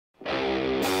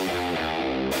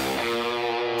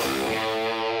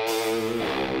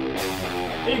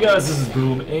Hey guys, this is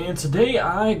Boom, and today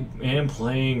I am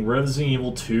playing Resident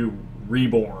Evil 2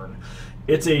 Reborn.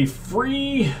 It's a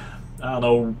free, I don't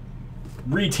know,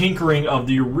 retinkering of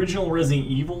the original Resident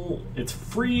Evil. It's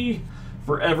free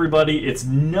for everybody. It's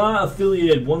not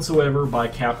affiliated whatsoever by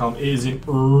Capcom. It is an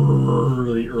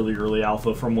early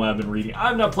alpha from what I've been reading.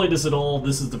 I've not played this at all.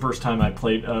 This is the first time I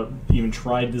played, even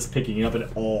tried this, picking it up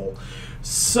at all.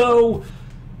 So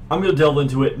I'm going to delve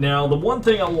into it. Now, the one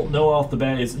thing I won't know off the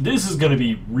bat is this is going to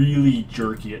be really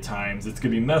jerky at times. It's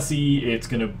going to be messy. It's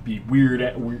going to be weird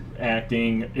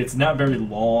acting. It's not very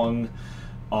long.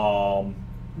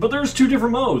 But there's two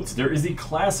different modes. There is the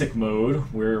classic mode,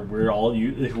 where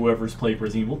whoever's played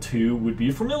Resident Evil 2 would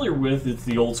be familiar with. It's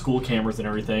the old school cameras and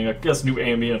everything. I guess new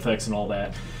ambient effects and all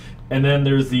that. And then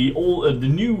there's the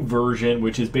new version,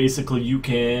 which is basically you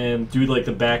can do like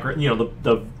the background, you know,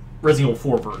 the Resident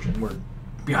Evil 4 version, where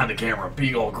behind the camera,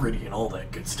 being all gritty and all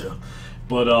that good stuff.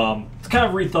 But it's kind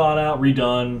of rethought out,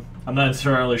 redone. I'm not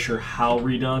entirely sure how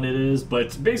redone it is,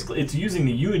 but basically it's using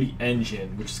the Unity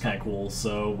engine, which is kind of cool.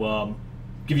 So,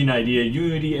 give you an idea,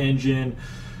 Unity engine.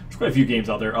 There's quite a few games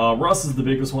out there. Rust is the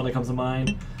biggest one that comes to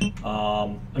mind.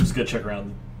 I'm just gonna check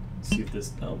around, see if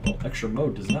this extra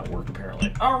mode does not work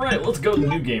apparently. All right, let's go to the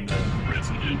new game then.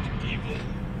 Resident Evil.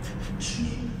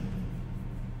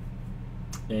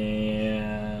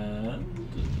 And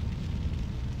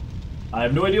I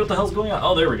have no idea what the hell's going on.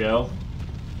 Oh, there we go.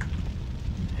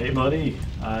 Hey, buddy.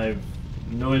 I have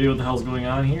no idea what the hell's going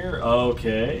on here.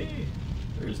 Okay.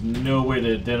 There's no way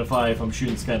to identify if I'm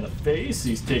shooting this guy in the face.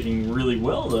 He's taking really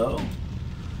well, though.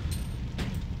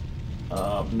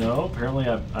 No, apparently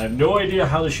I have no idea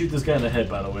how to shoot this guy in the head,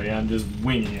 by the way. I'm just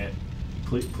winging it.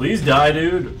 Please die,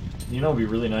 dude. You know, it'd be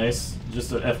really nice.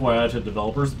 Just a FYI to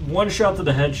developers. One shot to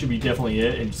the head should be definitely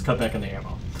it, and just cut back on the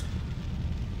ammo.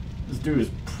 This dude is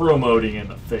promoting in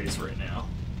the face right now.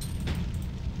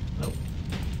 Nope.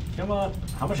 Come on.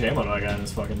 How much ammo do I got in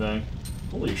this fucking thing?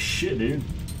 Holy shit, dude.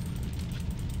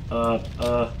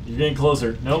 You're getting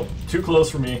closer. Nope. Too close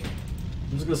for me.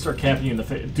 I'm just gonna start capping you in the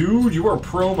face. Dude, you are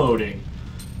promoting.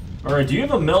 Alright, do you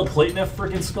have a metal plate in that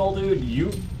freaking skull, dude?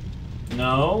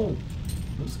 No?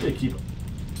 I'm just gonna keep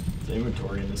the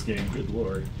inventory in this game. Good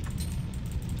lord.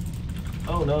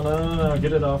 Oh, no.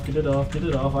 Get it off, get it off, get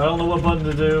it off. I don't know what button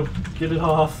to do. Get it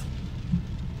off.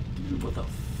 Dude, what the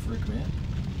frick, man?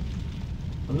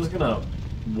 I'm just gonna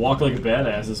walk like a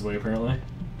badass this way, apparently.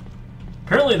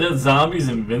 Apparently that zombie's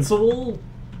invincible?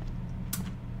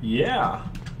 Yeah.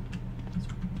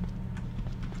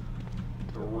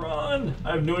 Run!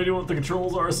 I have no idea what the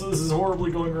controls are, so this is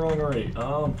horribly going wrong already.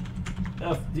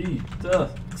 F, D,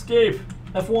 escape!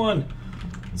 F1!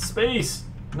 Space!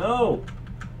 No!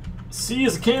 C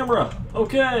is a camera!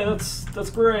 Okay, that's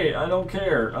great. I don't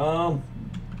care. I'm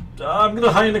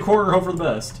gonna hide in the corner, hope for the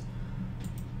best.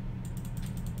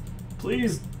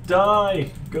 Please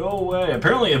die! Go away.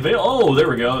 Apparently oh, there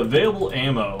we go. Available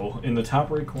ammo in the top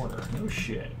right corner. No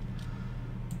shit.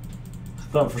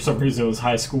 I thought for some reason it was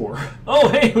high score. Oh,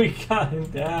 hey, we got him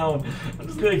down. I'm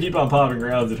just gonna keep on popping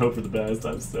rounds and hope for the best.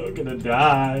 I'm still gonna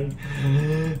die.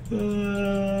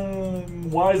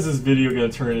 Why is this video gonna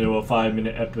turn into a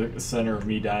 5-minute epic center of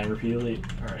me dying repeatedly?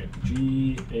 Alright,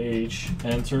 G, H,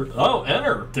 enter. Oh,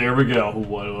 enter! There we go.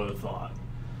 What would have thought?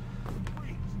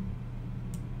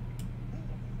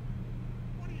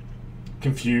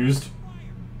 Confused.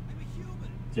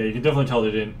 Yeah, you can definitely tell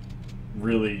they didn't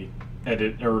really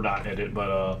edit, or not edit, but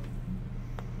oh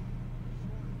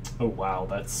wow,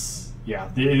 that's, yeah,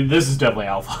 this is definitely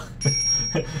alpha.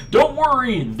 Don't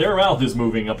worry, their mouth is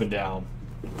moving up and down.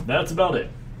 That's about it.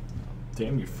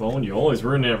 Damn you phone, you always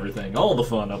ruin everything. All the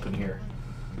fun up in here.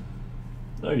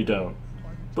 No you don't.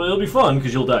 But it'll be fun,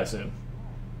 because you'll die soon.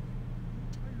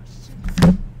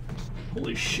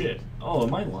 Holy shit. Oh,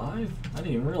 am I live? I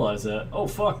didn't even realize that. Oh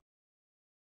fuck.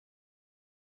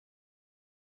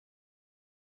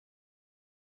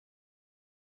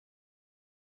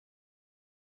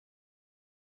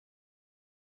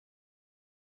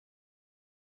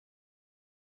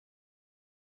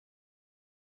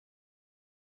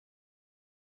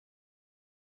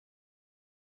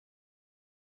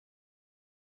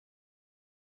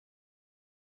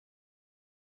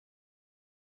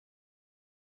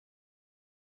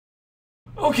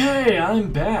 Okay,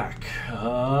 I'm back.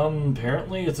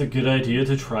 Apparently it's a good idea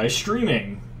to try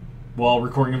streaming while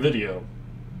recording a video.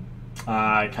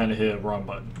 I kind of hit a wrong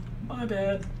button. My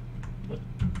bad. What?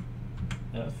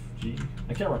 F, G.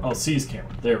 I can't remember. Oh, C's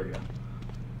camera. There we go.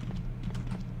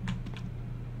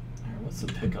 Alright, what's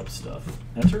the pickup stuff?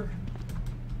 Enter?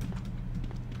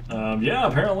 Yeah,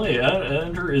 apparently.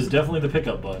 Enter is definitely the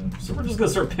pickup button. So we're just gonna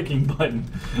start picking button,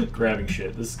 grabbing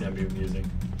shit. This is gonna be amusing.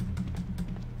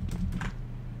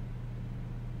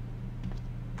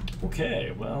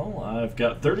 Okay, well, I've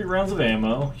got 30 rounds of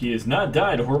ammo. He has not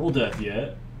died a horrible death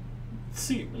yet. Let's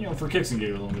see, you know, for kicks and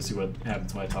giggles, let me see what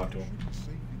happens when I talk to him.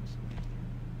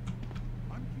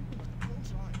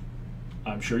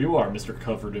 I'm sure you are, Mr.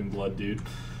 Covered in Blood, dude.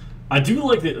 I do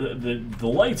like the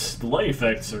lights. The light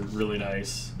effects are really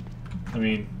nice. I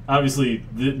mean, obviously,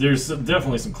 there's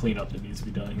definitely some cleanup that needs to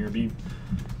be done here.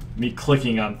 Me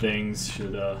clicking on things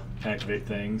should activate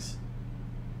things.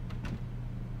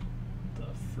 The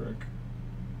frick?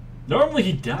 Normally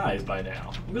he dies by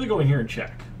now. I'm gonna go in here and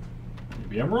check.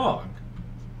 Maybe I'm wrong.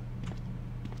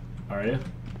 Are you?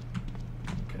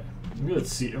 Okay. I'm gonna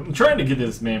see. I'm trying to get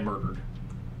this man murdered.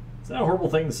 Is that a horrible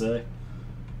thing to say?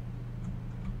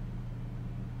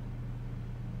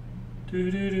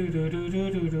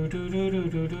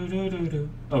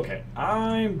 Okay,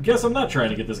 I guess I'm not trying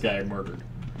to get this guy murdered.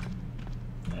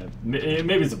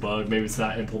 Maybe it's a bug, maybe it's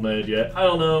not implemented yet. I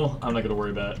don't know. I'm not gonna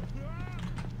worry about it.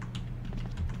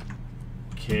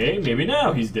 Okay, maybe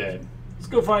now he's dead. Let's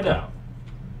go find out.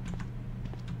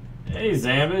 Hey,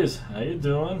 zombies, how you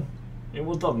doing? Hey,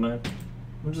 what's up, man?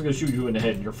 I'm just gonna shoot you in the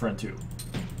head and your friend too.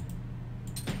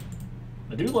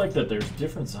 I do like that there's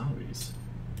different zombies.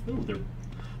 Ooh,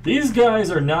 these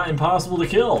guys are not impossible to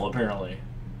kill, apparently.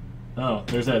 Oh,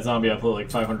 there's that zombie I put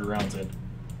like 500 rounds in.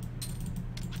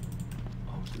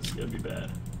 Oh, this is gonna be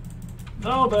bad.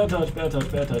 No, bad touch, bad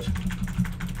touch, bad touch.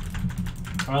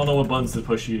 I don't know what buttons to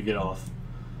push you to get off.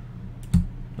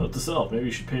 Note to self, maybe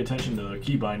you should pay attention to the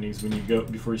key bindings when you go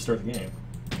before you start the game.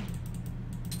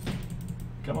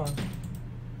 Come on.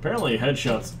 Apparently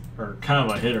headshots are kind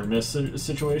of a hit or miss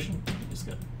situation. Just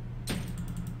gonna...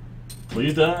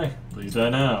 Please die. Please die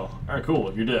now. Alright,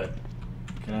 cool. You're dead.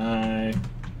 Can I...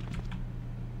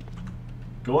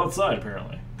 go outside,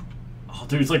 apparently. Oh,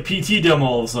 dude, it's like PT demo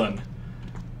all of a sudden.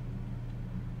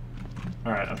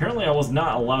 Alright, apparently I was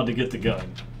not allowed to get the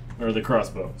gun. Or the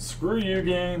crossbow. Screw you,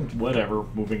 game. Whatever.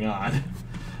 Moving on.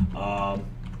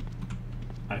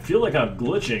 I feel like I'm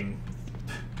glitching.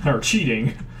 Or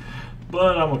cheating.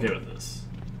 But I'm okay with this.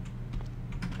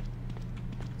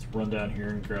 Let's run down here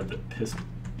and grab the pistol.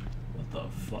 What the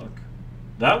fuck?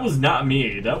 That was not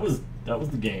me. That was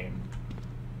the game.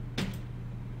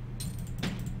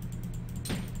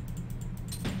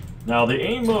 Now the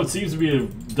aim mode seems to be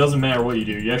doesn't matter what you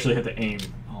do. You actually have to aim.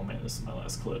 Oh man, this is my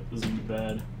last clip. This is gonna be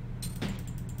bad.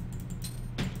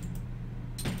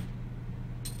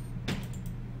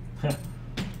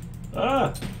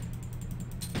 Ah!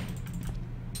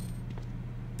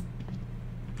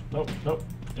 Nope, nope.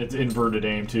 It's inverted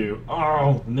aim too.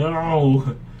 Oh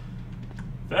no!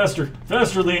 Faster,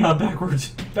 faster, Leon,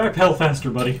 backwards. Backpedal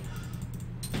faster, buddy.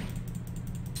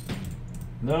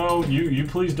 No, you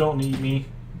please don't need me.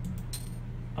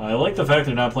 I like the fact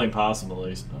they're not playing possum at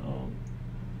least.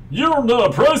 You're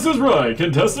not. Price is Right,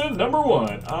 contestant number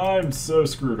 1. I'm so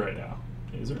screwed right now.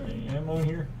 Is there any ammo in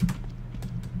here?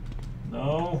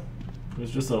 No. It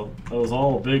was just that was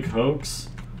all a big hoax.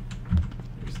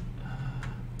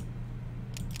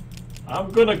 I'm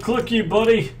gonna click you,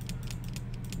 buddy.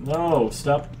 No,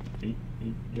 stop.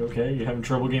 You okay? You having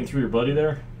trouble getting through your buddy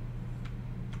there?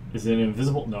 Is it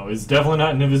invisible? No, it's definitely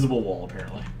not an invisible wall,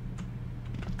 apparently.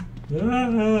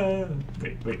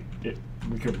 Wait.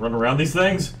 We can run around these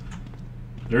things?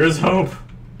 There is hope.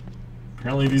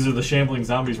 Apparently these are the shambling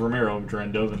zombies Romero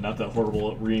dreamed of and not the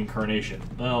horrible reincarnation.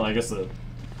 Well, I guess the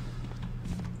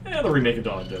remake of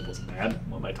Dawn of the Dead wasn't bad.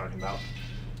 What am I talking about?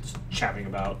 Just chatting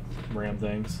about random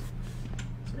things.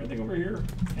 Is there anything over here?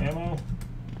 Ammo?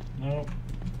 No.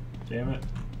 Damn it.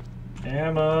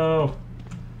 Ammo!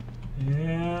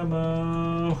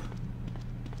 Ammo!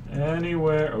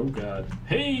 Anywhere. Oh god.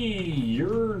 Hey!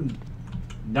 You're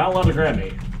not allowed to grab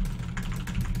me.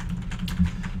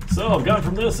 So, I've gotten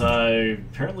from this, I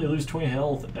apparently lose 20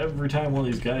 health every time one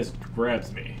of these guys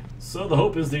grabs me. So the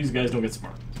hope is these guys don't get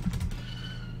smart.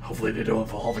 Hopefully they don't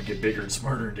evolve and get bigger and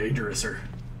smarter and dangerouser.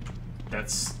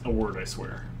 That's a word, I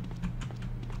swear.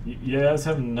 You guys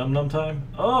having num-num time?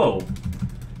 Oh!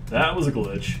 That was a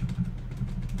glitch.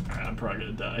 Alright, I'm probably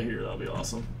gonna die here, that'll be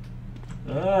awesome.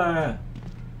 Ah!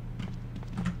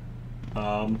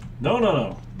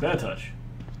 No. Bad touch.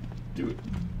 Dude.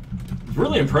 It's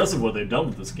really impressive what they've done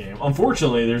with this game.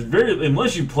 Unfortunately, there's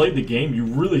unless you played the game, you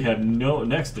really have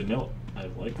next to no. I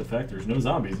like the fact there's no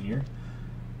zombies in here.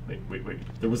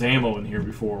 Wait. There was ammo in here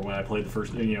before when I played the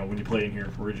first, when you played in here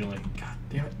originally. God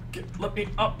damn it. Let me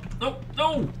up.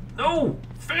 No.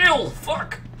 Fail.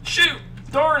 Fuck. Shoot.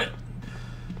 Darn it.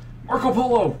 Marco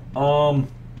Polo.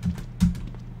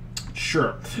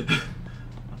 Sure.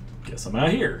 Guess I'm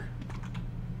out here.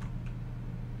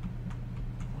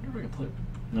 I wonder if I can play...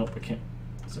 Nope, I can't.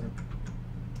 Is there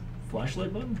a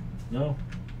flashlight button? No.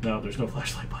 No, there's no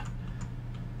flashlight button.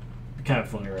 It's kind of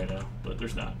funny right now, but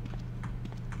there's not.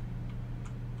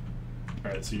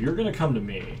 Alright, so you're going to come to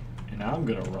me, and I'm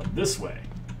going to run this way.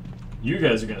 You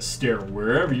guys are going to stare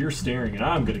wherever you're staring, and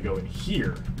I'm going to go in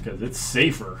here, because it's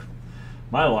safer.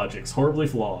 My logic's horribly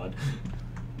flawed.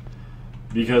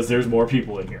 Because there's more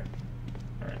people in here.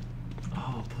 Alright.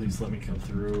 Oh, please let me come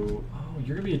through. Oh,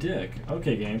 you're going to be a dick.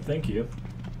 Okay, game, thank you.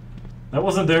 That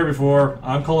wasn't there before.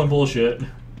 I'm calling bullshit.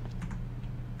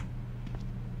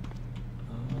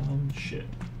 Shit.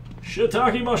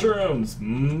 Shiitake mushrooms!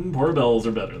 Portobellos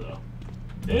are better, though.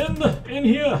 In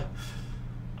here!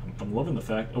 I'm loving the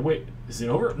fact... Oh, wait. Is it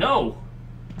over? No!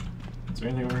 Is there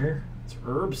anything over here? It's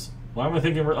herbs? Why am I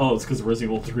thinking... Oh, it's because of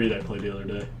Resident Evil 3 that I played the other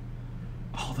day.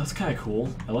 Oh, that's kind of cool.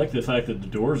 I like the fact that the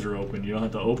doors are open. You don't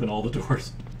have to open all the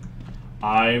doors.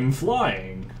 I'm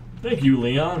flying. Thank you,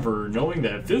 Leon, for knowing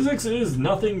that physics is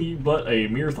nothing but a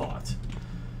mere thought.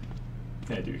 What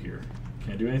can I do here?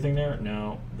 Can I do anything there?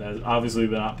 No. That has obviously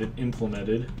not been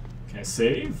implemented. Can I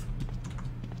save?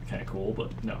 Kind of cool,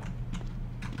 but no.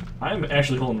 I'm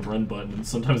actually holding the run button, and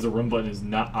sometimes the run button is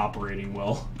not operating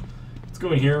well. Let's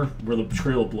go in here where the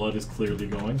trail of blood is clearly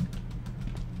going.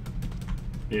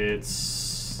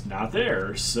 It's not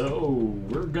there, so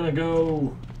we're gonna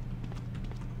go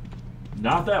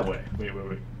not that way. Wait.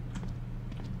 Is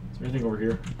there anything over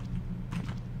here?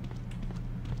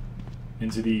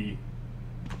 Into the...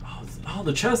 Oh,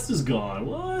 the chest is gone.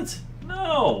 What?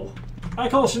 No! I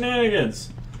call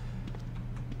shenanigans!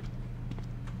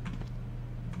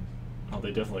 Oh,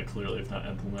 they definitely clearly have not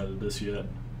implemented this yet.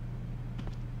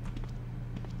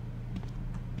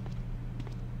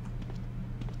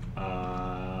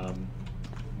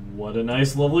 What a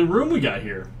nice, lovely room we got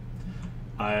here.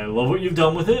 I love what you've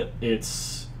done with it.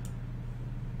 It's...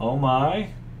 Oh my.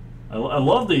 I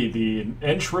love the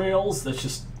entrails. That's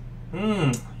just...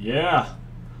 yeah.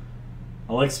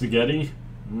 I like spaghetti.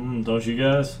 Don't you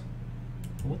guys?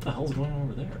 What the hell's going on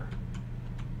over there?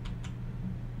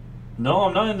 No,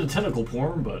 I'm not into tentacle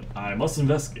porn, but I must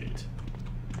investigate.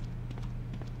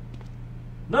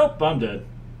 Nope, I'm dead.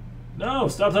 No,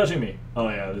 stop touching me. Oh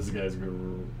yeah, this guy's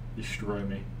gonna destroy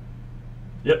me.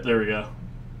 Yep, there we go.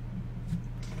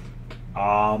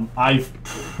 I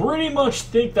pretty much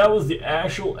think that was the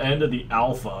actual end of the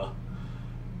alpha.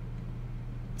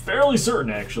 Fairly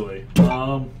certain, actually.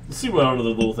 Let's see what other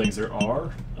little things there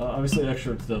are. Obviously,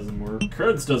 extras doesn't work.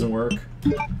 Creds doesn't work.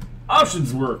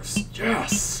 Options works.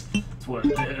 Yes! That's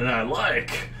what I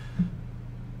like.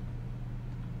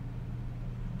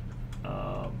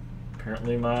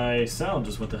 Apparently my sound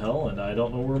just went to hell, and I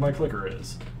don't know where my clicker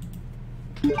is.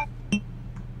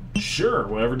 Sure,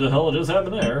 whatever the hell just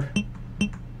happened there.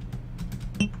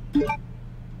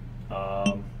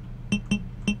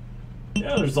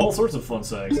 Yeah, there's all sorts of fun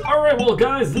settings. Alright, well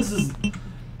guys, this is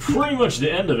pretty much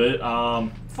the end of it.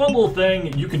 Fun little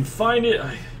thing, you can find it.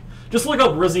 Just look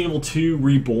up Resident Evil 2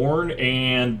 Reborn,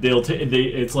 and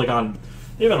it's like on...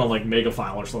 Even on like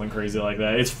Megafile or something crazy like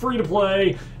that. It's free to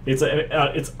play.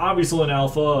 It's obviously an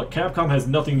alpha. Capcom has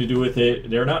nothing to do with it.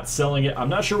 They're not selling it. I'm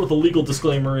not sure what the legal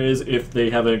disclaimer is, if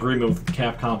they have an agreement with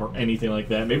Capcom or anything like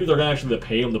that. Maybe they're actually going to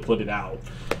pay them to put it out.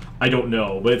 I don't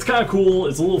know. But it's kind of cool.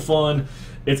 It's a little fun.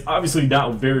 It's obviously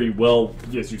not very well,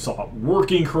 as you saw,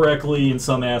 working correctly in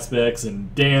some aspects,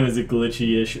 and damn, is it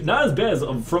glitchy-ish. Not as bad as,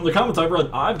 from the comments I've read,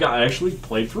 I've actually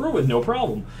played through it with no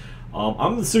problem.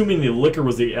 I'm assuming the liquor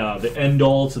was the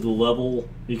end-all to the level,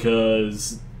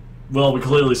 because, well, we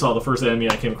clearly saw the first enemy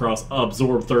I came across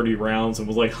absorb 30 rounds and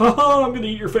was like, haha, I'm gonna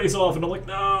eat your face off, and I'm like,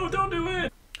 no, don't do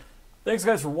it! Thanks,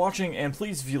 guys, for watching, and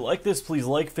please, if you like this, please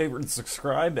like, favorite, and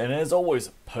subscribe, and as always,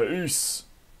 peace!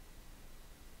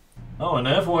 Oh, and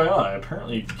FYI,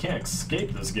 apparently you can't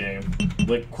escape this game.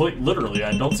 Like, quite literally,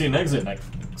 I don't see an exit, and my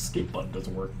escape button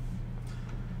doesn't work.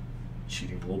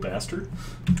 Cheating little bastard.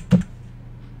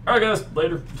 Alright guys,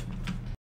 later.